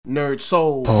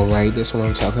NERDSoul. Alright, that's what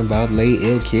I'm talking about. Lay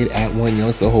ill kid at one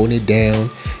youngster holding it down.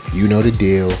 You know the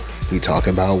deal. We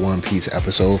talking about One Piece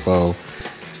episode 4.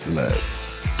 Look,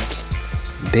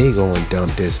 they gonna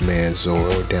dump this man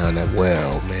Zoro down that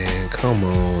well, man. Come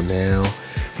on now.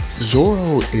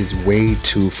 Zoro is way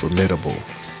too formidable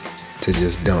to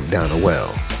just dump down a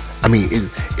well. I mean,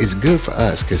 it's good for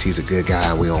us because he's a good guy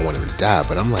and we don't want him to die.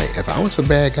 But I'm like, if I was a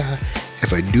bad guy,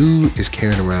 if a dude is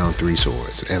carrying around 3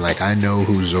 swords and like I know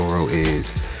who Zoro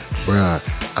is, bruh,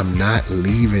 I'm not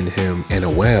leaving him in a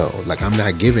well. Like, I'm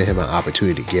not giving him an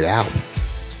opportunity to get out.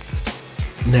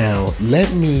 Now,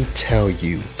 let me tell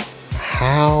you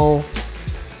how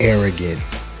arrogant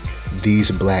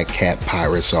these black cat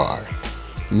pirates are.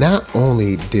 Not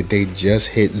only did they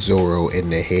just hit Zoro in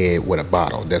the head with a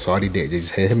bottle, that's all they did, they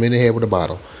just hit him in the head with a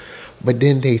bottle, but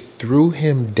then they threw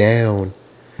him down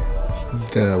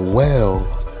the well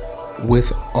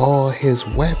with all his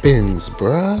weapons,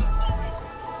 bruh.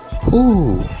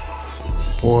 Ooh,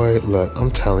 boy, look, I'm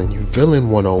telling you, Villain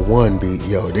 101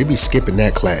 they be skipping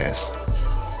that class.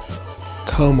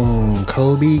 Come on,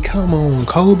 Koby, come on,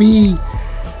 Koby.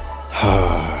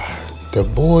 The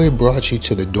boy brought you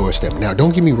to the doorstep. Now,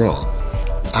 don't get me wrong.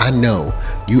 I know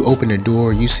you open the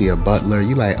door, you see a butler.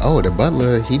 You like, oh, the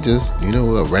butler, he just,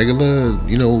 a regular,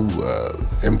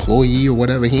 employee or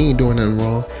whatever. He ain't doing nothing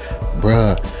wrong.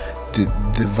 Bruh,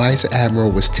 the vice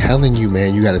admiral was telling you,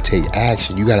 man, you got to take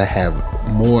action. You got to have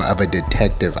more of a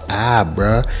detective eye,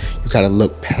 bruh. You got to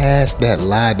look past that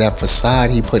lie, that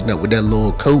facade he putting up with that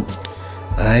little coat.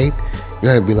 All right? You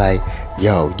got to be like,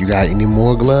 yo, you got any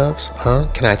more gloves? Huh?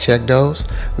 Can I check those?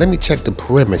 Let me check the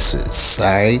premises,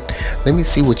 alright? Let me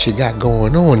see what you got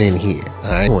going on in here.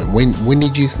 Alright? When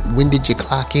did you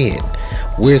clock in?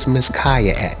 Where's Miss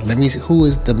Kaya at? Let me see, who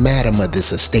is the madam of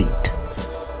this estate?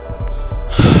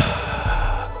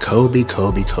 Koby.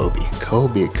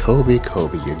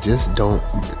 You just don't,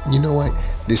 you know what?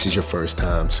 This is your first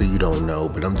time, so you don't know,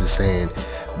 but I'm just saying,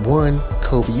 one,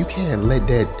 Koby, you can't let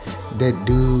that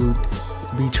dude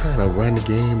be trying to run the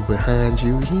game behind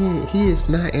you. He is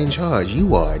not in charge.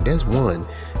 You are. That's one.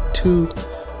 2,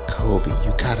 Koby,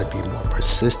 you gotta be more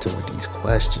persistent with these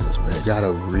questions, man. You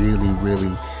gotta really,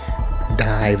 really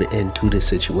dive into the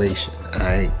situation.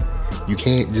 Alright? You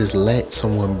can't just let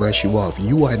someone brush you off.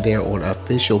 You are there on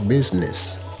official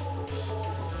business.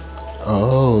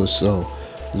 Oh, so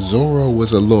Zoro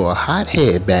was a little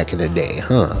hothead back in the day,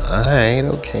 huh? Alright,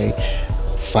 okay.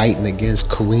 Fighting against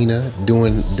Karina,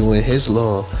 doing his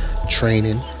little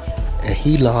training, and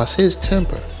he lost his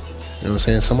temper. You know what I'm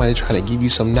saying? Somebody try to give you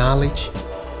some knowledge,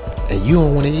 and you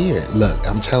don't want to hear it. Look,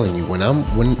 I'm telling you, when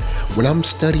I'm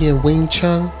studying Wing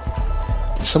Chun,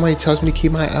 somebody tells me to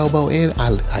keep my elbow in,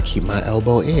 I keep my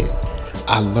elbow in.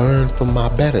 I learn from my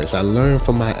betters. I learn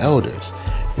from my elders.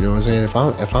 You know what I'm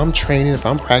saying? If I'm training, if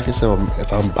I'm practicing,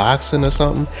 if I'm boxing or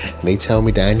something, and they tell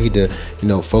me that I need to,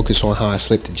 focus on how I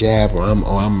slip the jab, or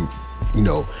I'm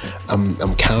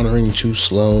countering too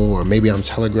slow, or maybe I'm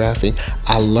telegraphing,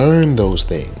 I learn those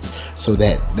things so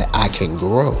that I can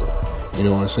grow. You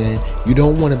know what I'm saying? You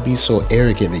don't want to be so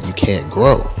arrogant that you can't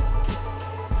grow.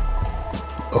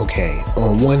 Okay,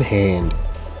 on one hand,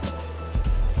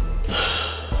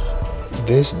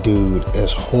 this dude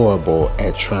is horrible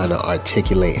at trying to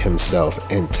articulate himself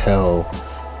and tell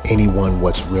anyone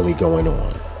what's really going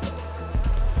on.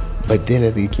 But then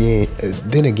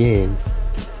again,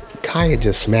 Kaya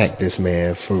just smacked this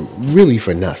man for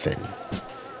nothing.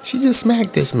 She just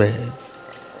smacked this man.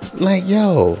 Like,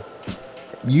 yo,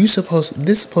 this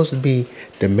supposed to be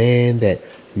the man that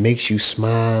makes you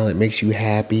smile, it makes you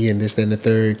happy, and this, that, and the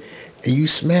third, and you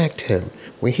smacked him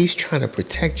when he's trying to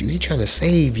protect you, he's trying to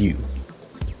save you.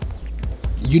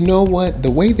 You know what? The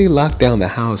way they lock down the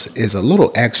house is a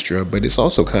little extra, but it's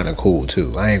also kind of cool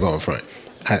too. I ain't going front.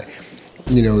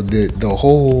 The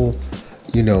whole,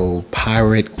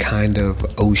 pirate kind of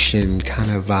ocean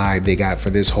kind of vibe they got for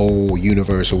this whole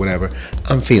universe or whatever,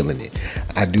 I'm feeling it.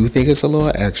 I do think it's a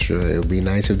little extra. It would be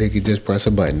nice if they could just press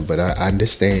a button, but I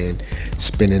understand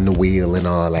spinning the wheel and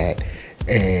all that.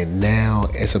 And now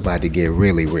it's about to get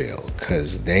really real,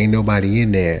 because there ain't nobody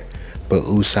in there but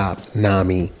Usopp,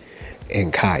 Nami,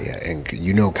 and Kaya, and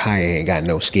Kaya ain't got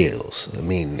no skills. I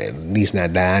mean, at least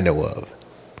not that I know of.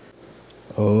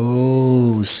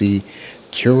 Oh, see,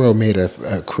 Kuro made a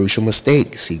crucial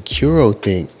mistake. See, Kuro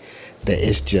think that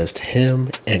it's just him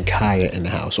and Kaya in the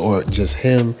house, or just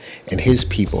him and his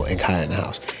people and Kaya in the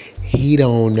house. He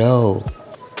don't know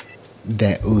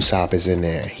that Usopp is in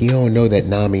there. He don't know that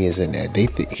Nami is in there.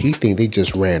 He think they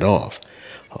just ran off.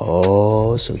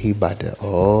 Oh, so he about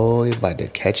to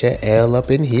catch an L up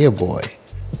in here, boy.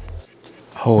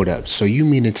 Hold up. So you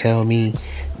mean to tell me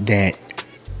that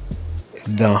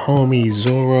the homie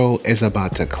Zoro is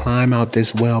about to climb out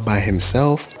this well by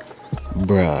himself,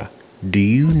 bruh, do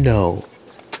you know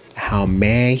how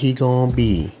mad he gonna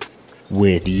be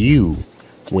with you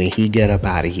when he get up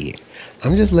out of here?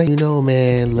 I'm just letting you know,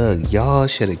 man, look, y'all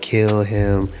should have killed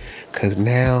him, cause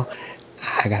now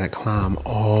I gotta climb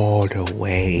all the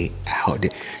way out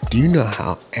there. Do you know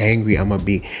how angry I'm gonna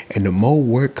be? And the more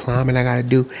work climbing I gotta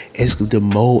do, it's the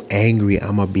more angry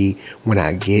I'm gonna be when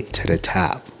I get to the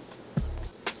top.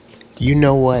 You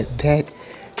know what?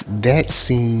 That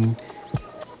scene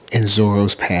in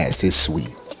Zoro's past is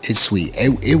sweet. It's sweet.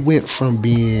 It went from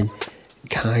being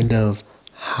kind of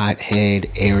hothead,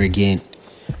 arrogant,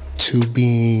 to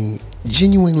being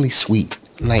genuinely sweet.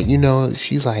 Like,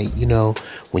 she's like,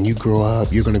 when you grow up,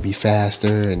 you're going to be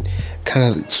faster, and kind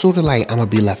of sort of like I'm going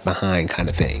to be left behind kind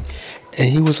of thing. And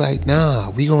he was like, nah,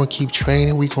 we going to keep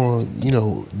training. We going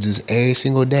to, just every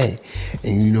single day.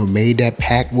 And, made that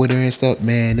pact with her and stuff.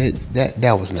 Man,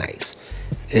 that was nice.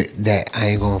 That I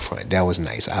ain't going front. That was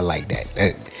nice. I like that.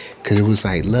 Because it was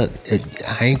like, look,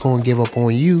 I ain't going to give up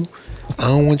on you. I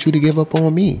don't want you to give up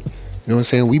on me. You know what I'm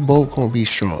saying? We both gonna be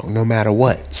strong no matter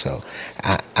what. So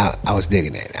I was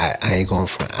digging that. I ain't going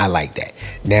front. I like that.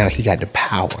 Now he got the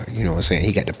power. You know what I'm saying?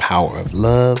 He got the power of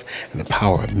love and the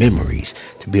power of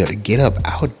memories to be able to get up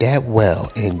out that well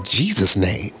in Jesus'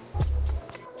 name.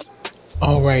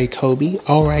 All right,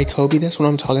 Koby. That's what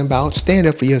I'm talking about. Stand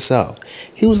up for yourself.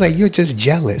 He was like, you're just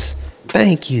jealous.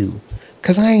 Thank you.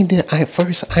 Cause I ain't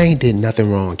did nothing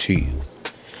wrong to you.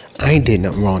 I ain't did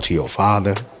nothing wrong to your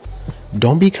father.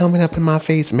 Don't be coming up in my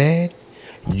face, man.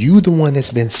 You the one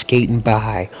that's been skating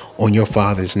by on your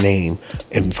father's name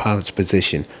and father's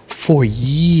position for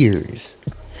years.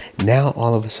 Now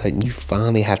all of a sudden you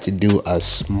finally have to do a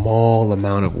small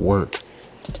amount of work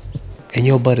and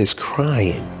your butt is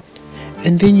crying.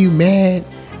 And then you mad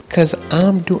cause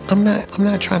I'm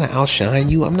not trying to outshine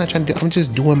you. I'm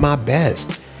just doing my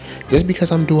best. Just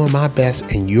because I'm doing my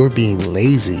best and you're being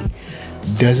lazy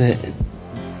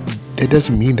that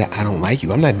doesn't mean that I don't like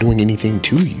you. I'm not doing anything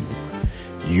to you.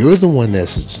 You're the one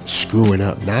that's screwing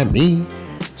up, not me.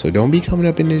 So don't be coming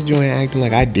up in this joint acting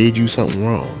like I did you something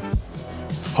wrong.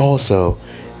 Also,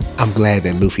 I'm glad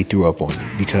that Luffy threw up on you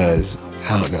because,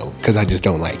 I don't know, because I just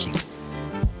don't like you.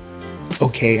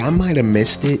 Okay, I might have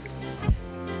missed it.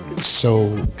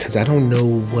 So, because I don't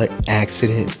know what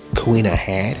accident Kuina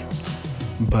had,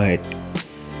 but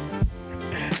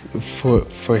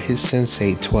for his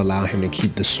sensei to allow him to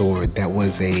keep the sword, that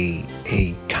was a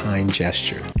kind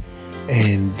gesture.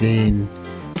 And then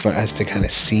for us to kind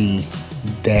of see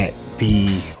that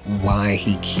be why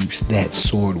he keeps that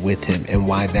sword with him and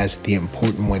why that's the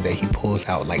important one that he pulls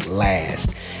out like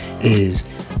last is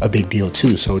a big deal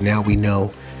too. So now we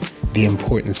know the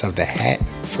importance of the hat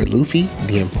for Luffy,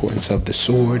 the importance of the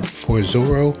sword for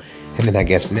Zoro, and then I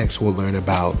guess next we'll learn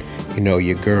about,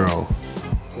 your girl,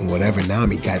 whatever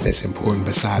Nami got that's important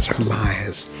besides her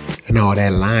lions and all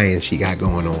that lying she got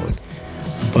going on.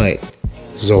 But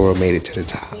Zoro made it to the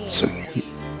top.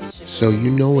 So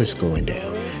you know it's going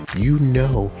down. You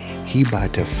know he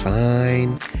about to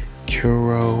find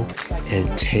Kuro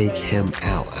and take him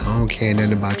out. I don't care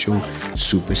nothing about your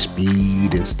super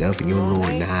speed and stuff and your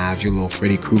little knives, your little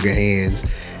Freddy Krueger hands.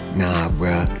 Nah,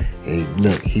 bruh. Hey,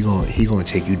 look, he gonna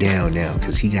take you down now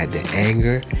because he got the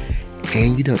anger.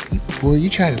 And you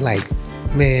try to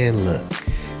man, look,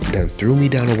 done threw me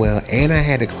down the well and I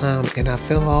had to climb and I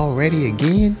fell already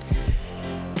again.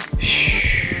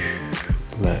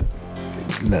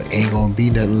 Look, ain't gonna be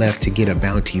nothing left to get a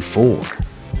bounty for.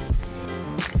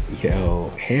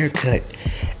 Yo, haircut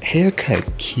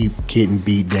keep getting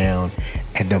beat down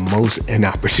at the most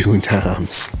inopportune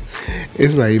times.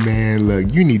 It's like, man,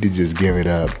 look, you need to just give it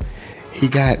up. He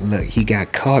got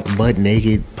caught butt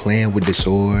naked playing with the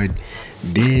sword.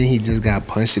 Then he just got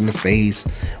punched in the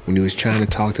face when he was trying to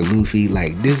talk to Luffy.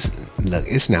 Like this, look,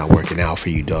 it's not working out for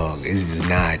you, dog. It's just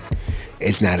not.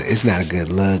 It's not a good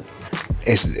look.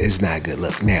 It's not a good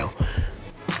look. Now,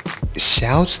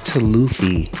 shouts to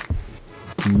Luffy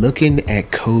looking at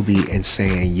Koby and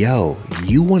saying, "Yo,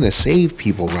 you want to save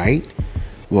people, right?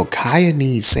 Well, Kaya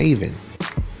needs saving.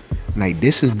 Like,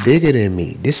 this is bigger than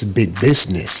me. This is big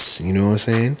business." You know what I'm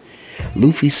saying?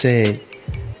 Luffy said,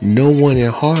 "No one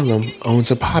in Harlem owns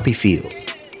a poppy field."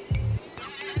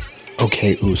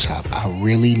 Okay, Usopp, I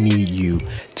really need you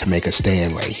to make a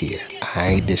stand right here.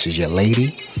 Alright, this is your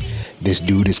lady. This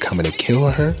dude is coming to kill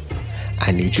her.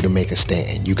 I need you to make a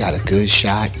stand. You got a good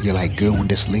shot. You're good with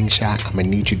the slingshot. I'm gonna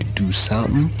need you to do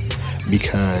something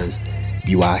because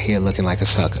you out here looking like a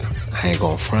sucker. I ain't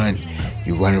gonna front.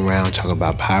 You run around talking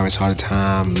about pirates all the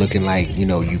time, looking like,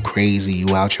 you crazy,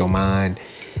 you out your mind.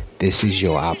 This is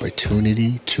your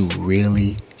opportunity to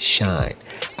really shine.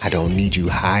 I don't need you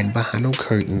hiding behind no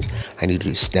curtains. I need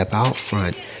you to step out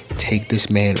front. Take this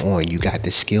man on. You got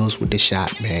the skills with the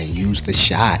shot, man. Use the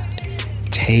shot.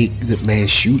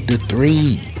 Shoot the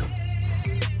three.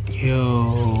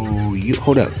 Yo,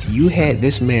 hold up. You had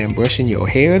this man brushing your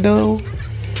hair though?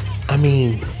 I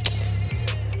mean,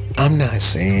 I'm not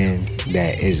saying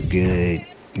that it's good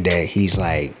that he's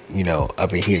like,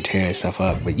 up in here tearing stuff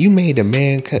up, but you made a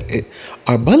man cut it.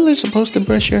 Are butlers supposed to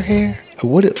brush your hair?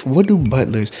 What do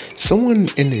butlers? Someone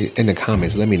in the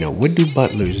comments, let me know. What do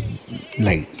butlers,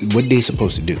 like, what they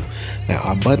supposed to do? Now,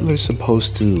 are butlers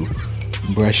supposed to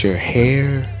brush your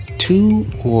hair too?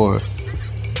 Or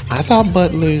I thought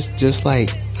butlers just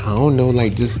like, I don't know,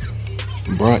 like just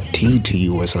brought tea to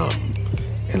you or something,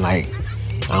 and like,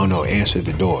 I don't know, answer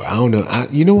the door. I don't know.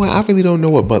 You know what? I really don't know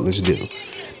what butlers do.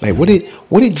 Like, what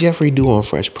did Jeffrey do on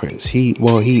Fresh Prince? He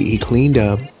cleaned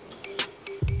up.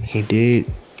 He did.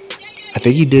 I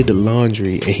think he did the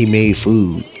laundry and he made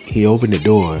food. He opened the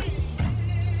door.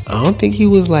 I don't think he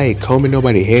was like combing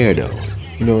nobody's hair though.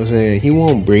 You know what I'm saying? He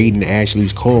won't braiding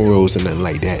Ashley's cornrows or nothing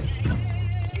like that.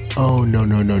 Oh no.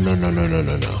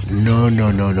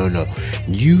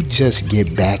 You just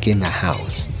get back in the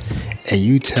house and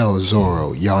you tell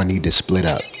Zoro y'all need to split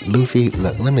up. Luffy,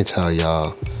 look, let me tell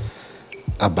y'all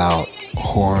about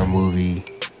horror movie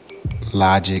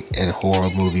logic and horror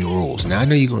movie rules. Now I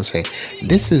know you're gonna say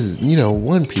this is,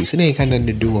 One Piece. It ain't got nothing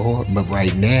to do with horror, but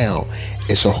right now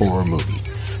it's a horror movie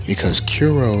because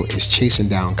Kuro is chasing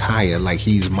down Kaya like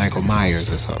he's Michael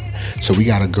Myers or something. So we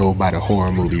gotta go by the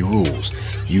horror movie rules.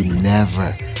 You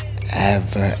never,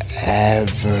 ever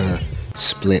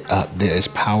split up. There is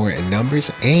power in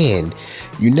numbers, and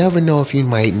you never know if you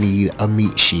might need a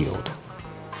meat shield.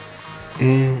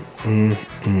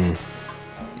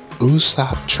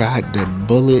 Usopp tried the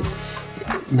bullet.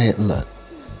 Man, look.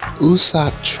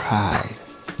 Usopp tried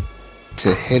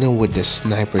to hit him with the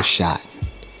sniper shot,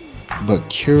 but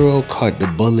Kuro caught the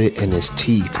bullet in his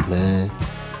teeth, man.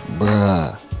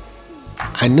 Bruh.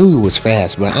 I knew he was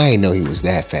fast, but I didn't know he was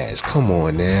that fast. Come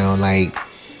on now, like,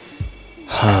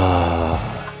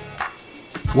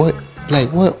 what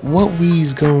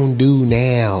we's gonna do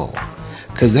now?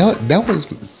 Cause that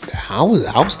was. I was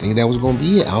thinking that was gonna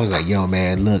be it. I was like, yo,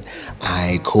 man, look,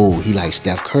 alright, cool. He like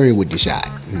Steph Curry with the shot.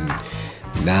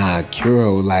 Nah,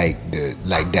 Kuro like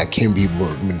that Kimby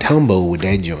Mutombo with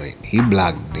that joint. He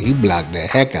blocked the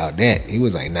heck out that. He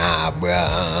was like, nah,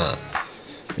 bruh.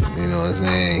 You know what I'm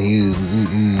saying?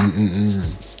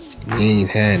 He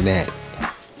ain't had that.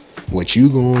 What you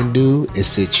gonna do is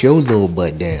sit your little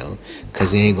butt down,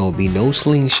 cause there ain't gonna be no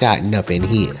slingshotting up in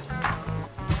here.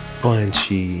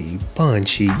 Bunchy,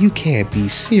 you can't be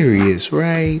serious,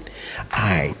 right?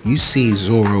 Alright, you see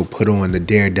Zoro put on the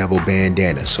Daredevil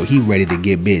bandana, so he ready to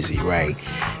get busy, right?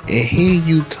 And here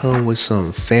you come with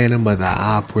some Phantom of the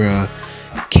Opera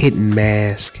kitten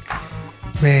mask.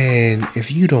 Man,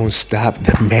 if you don't stop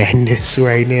the madness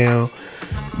right now,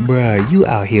 bruh, you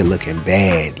out here looking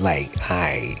bad. Like,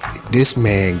 this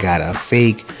man got a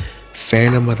fake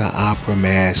Phantom of the Opera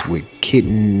mask with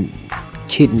kitten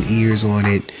ears on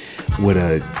it, with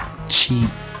a cheap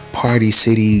Party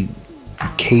City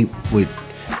cape with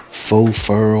faux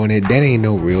fur on it. That ain't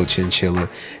no real chinchilla.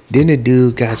 Then the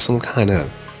dude got some kind of,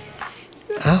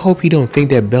 I hope he don't think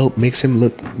that belt makes him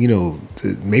look,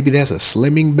 maybe that's a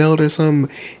slimming belt or something.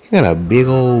 He got a big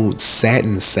old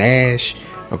satin sash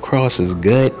across his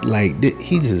gut. Like,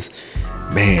 he just,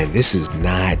 man, it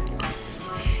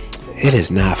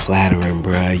is not flattering,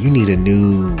 bruh. You need a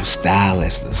new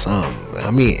stylist or something. I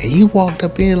mean, he walked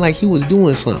up in like he was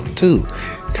doing something too.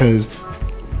 Cause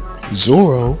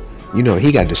Zoro,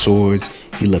 he got the swords.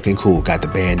 He looking cool. Got the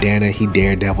bandana. He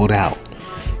daredeviled out.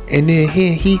 And then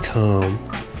here he come,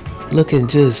 looking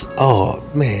just, oh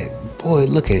man, boy,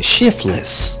 looking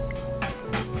shiftless.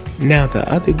 Now the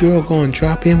other girl gonna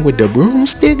drop in with the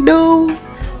broomstick though?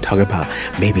 Talk about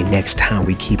maybe next time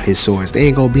we keep his swords. There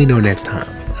ain't gonna be no next time.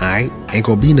 Alright? Ain't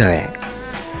gonna be none of that.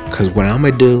 Cause what I'ma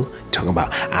do, talking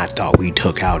about, I thought we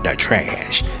took out the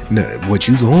trash. No, what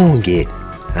you gonna get,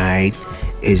 alright,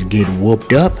 is get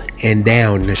whooped up and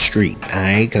down the street,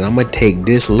 alright? Cause I'ma take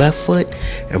this left foot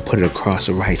and put it across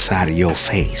the right side of your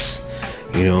face.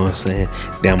 You know what I'm saying?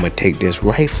 Then I'ma take this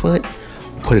right foot,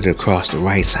 put it across the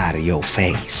right side of your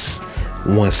face.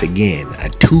 Once again, a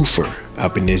twofer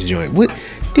up in this joint. What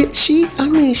did she? I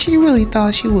mean, she really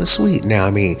thought she was sweet. Now,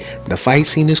 I mean, the fight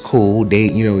scene is cool.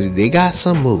 They got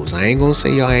some moves. I ain't gonna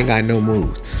say y'all ain't got no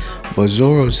moves. But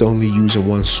Zoro's only using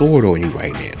one sword on you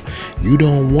right now. You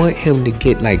don't want him to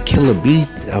get like Killer Bee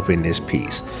up in this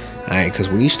piece. Alright, because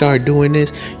when you start doing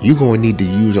this, you gonna need to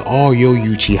use all your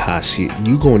Uchiha shit.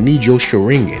 You gonna need your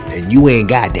Sharingan, and you ain't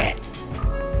got that.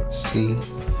 See,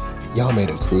 y'all made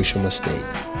a crucial mistake.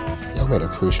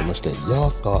 Y'all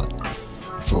thought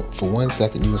for 1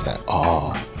 second you was like,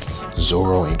 oh,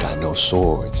 Zoro ain't got no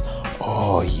swords.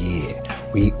 Oh yeah,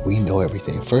 we know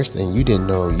everything. First thing you didn't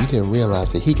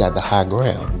realize that he got the high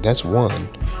ground. That's one.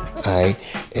 Alright,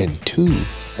 and two,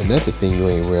 another thing you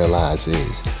ain't realize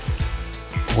is,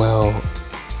 well,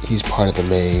 he's part of the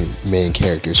main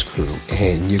character's crew,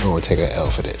 and you're gonna take an L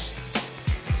for this.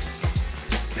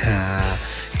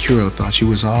 Kuro thought you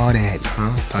was all that,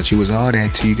 huh? Thought you was all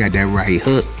that till you got that right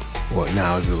hook. Well,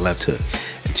 now it's the left hook.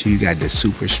 Until you got the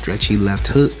super stretchy left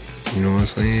hook. You know what I'm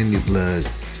saying? Look,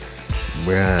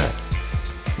 bruh,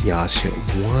 y'all should,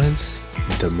 once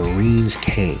the Marines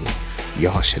came,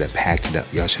 y'all should have packed it up.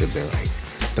 Y'all should have been like,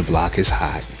 the block is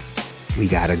hot. We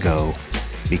gotta go.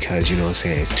 Because, you know what I'm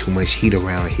saying, it's too much heat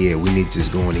around here. We need to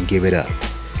just go in and give it up.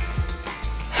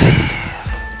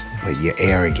 But you're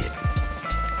arrogant.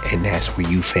 And that's where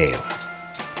you fail.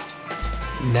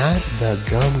 Not the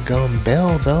Gum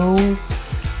Bell, though.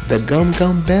 The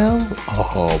Gum Bell?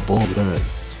 Oh, boy, look.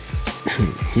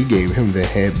 He gave him the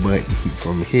headbutt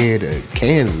from here to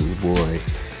Kansas, boy.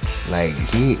 Like,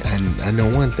 I know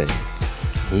one thing.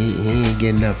 He ain't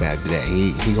getting up after that.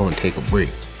 He gonna take a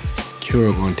break.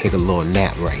 Kuro gonna take a little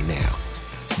nap right now.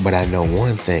 But I know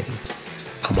one thing.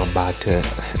 I'm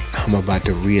about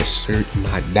to reassert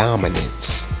my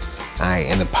dominance.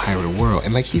 In the pirate world.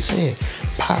 And like he said,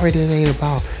 pirating ain't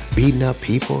about beating up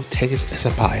people. It's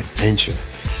about adventure.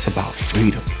 It's about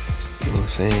freedom. You know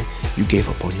what I'm saying? You gave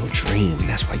up on your dream, and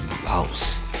that's why you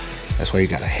lost. That's why you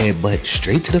got a headbutt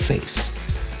straight to the face.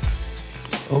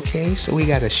 Okay, so we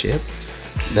got a ship.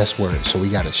 That's word. So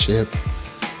we got a ship.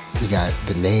 We got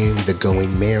the name, the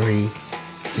Going Merry,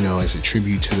 you know, as a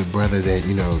tribute to the brother that,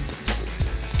 you know,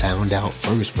 found out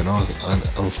first, but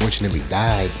unfortunately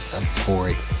died for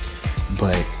it.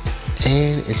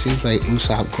 And it seems like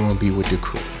Usopp gonna be with the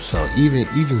crew. So even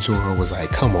Zoro was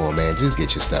like, come on, man, just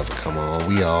get your stuff and come on.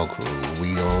 We all crew.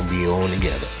 We gonna be on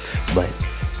together. But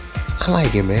I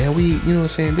like it, man. You know what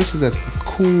I'm saying? This is a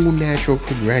cool, natural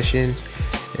progression.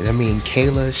 And I mean,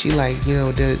 Kayla, she like, you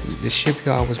know, the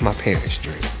shipyard was my parents'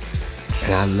 dream.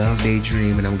 And I love their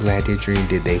dream, and I'm glad their dream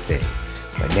did their thing.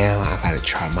 But now I gotta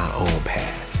try my own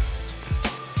path.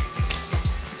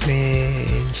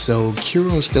 Man, so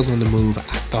Kuro's still on the move.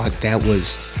 I thought that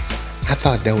was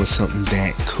something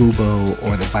that Kubo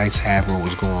or the Vice Admiral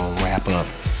was going to wrap up.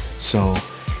 So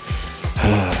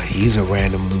he's a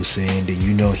random loose end, and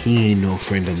you know he ain't no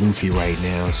friend of Luffy right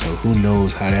now. So who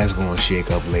knows how that's going to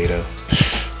shake up later?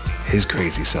 His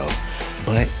crazy self.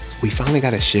 But we finally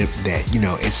got a ship that, you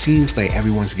know, it seems like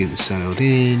everyone's getting settled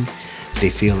in.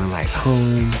 They feeling like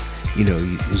home. You know,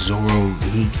 Zoro,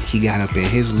 he got up in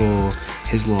his little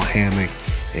hammock,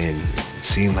 and it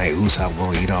seemed like Usopp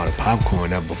gonna eat all the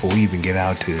popcorn up before we even get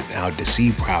out to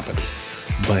sea properly.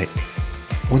 But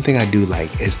one thing I do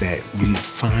like is that we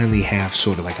finally have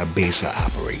sort of like a base of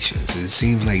operations. It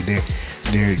seems like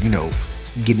they're you know,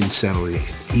 getting settled in,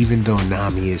 even though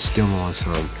Nami is still on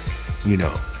some, you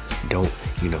know, don't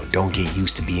get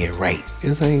used to being right.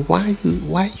 It's like, why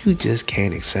you just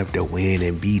can't accept a win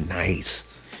and be nice?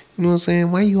 You know what I'm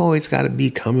saying? Why you always gotta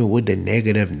be coming with the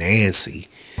negative Nancy?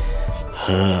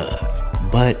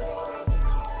 But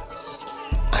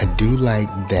I do like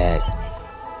that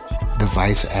the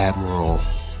Vice Admiral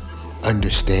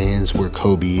understands where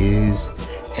Koby is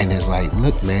and is like,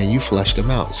 look, man, you flushed him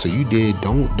out. So you did,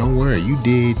 don't worry, you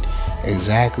did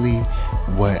exactly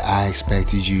what I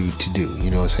expected you to do. You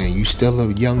know what I'm saying? You still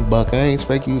a young buck. I ain't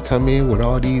expect you to come in with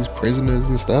all these prisoners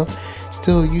and stuff.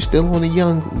 You still on a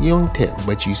young tip,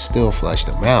 but you still flushed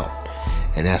them out.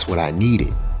 And that's what I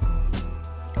needed.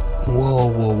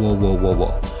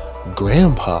 Whoa.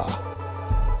 Grandpa.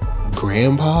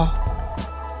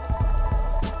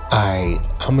 Alright,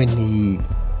 I'm gonna need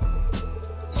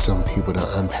some people to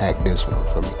unpack this one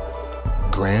for me.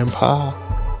 Grandpa?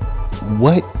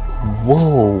 What?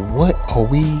 Whoa, what are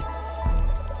we?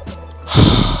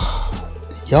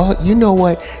 Y'all, you know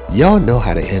what? Y'all know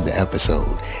how to end the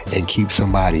episode and keep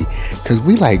somebody, cause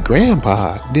we like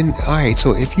grandpa. Alright,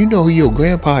 so if you know who your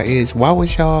grandpa is, why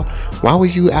was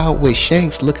you out with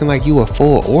Shanks looking like you a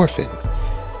full orphan?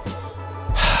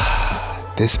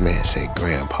 This man said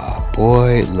grandpa.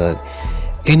 Boy, look,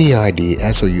 NERD,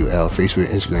 SOUL, Facebook,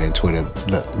 Instagram, Twitter.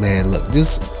 Look,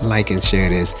 just like and share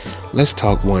this. Let's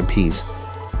talk One Piece.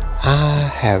 I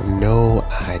have no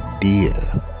idea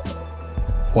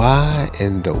why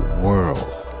in the world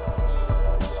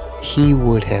he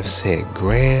would have said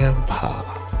grandpa.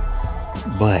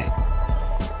 But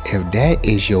if that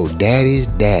is your daddy's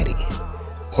daddy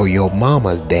or your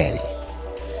mama's daddy,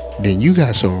 then you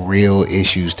got some real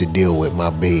issues to deal with, my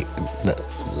big.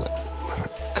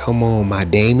 Come on, my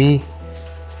Damie.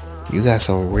 You got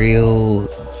some real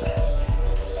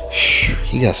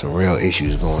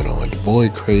issues going on. The boy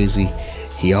crazy.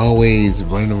 He always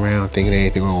running around thinking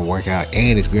anything gonna work out,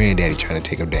 and his granddaddy trying to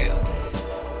take him down.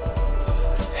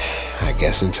 I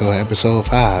guess until episode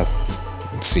 5.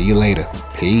 See you later.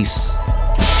 Peace.